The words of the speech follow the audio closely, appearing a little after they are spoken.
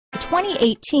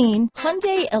2018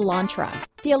 Hyundai Elantra.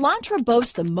 The Elantra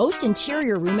boasts the most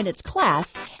interior room in its class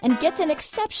and gets an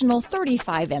exceptional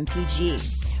 35 mpg.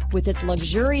 With its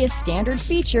luxurious standard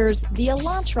features, the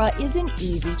Elantra is an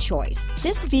easy choice.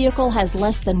 This vehicle has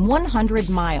less than 100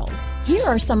 miles. Here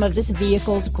are some of this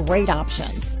vehicle's great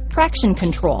options: traction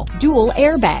control, dual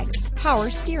airbags, power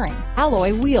steering,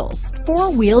 alloy wheels,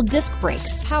 four-wheel disc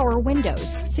brakes, power windows,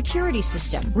 security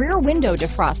system, rear window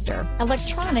defroster,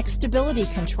 electronic stability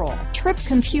control, trip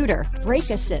computer, brake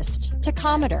assist,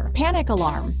 tachometer, panic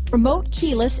alarm, remote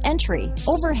keyless entry,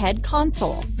 overhead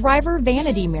console, driver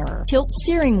vanity mirror, tilt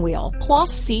steering wheel, cloth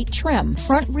seat trim,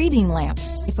 front reading lamps.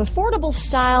 If affordable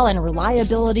style and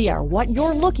reliability are what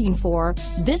you're looking for,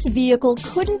 this vehicle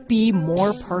couldn't be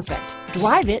more perfect.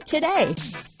 Drive it today.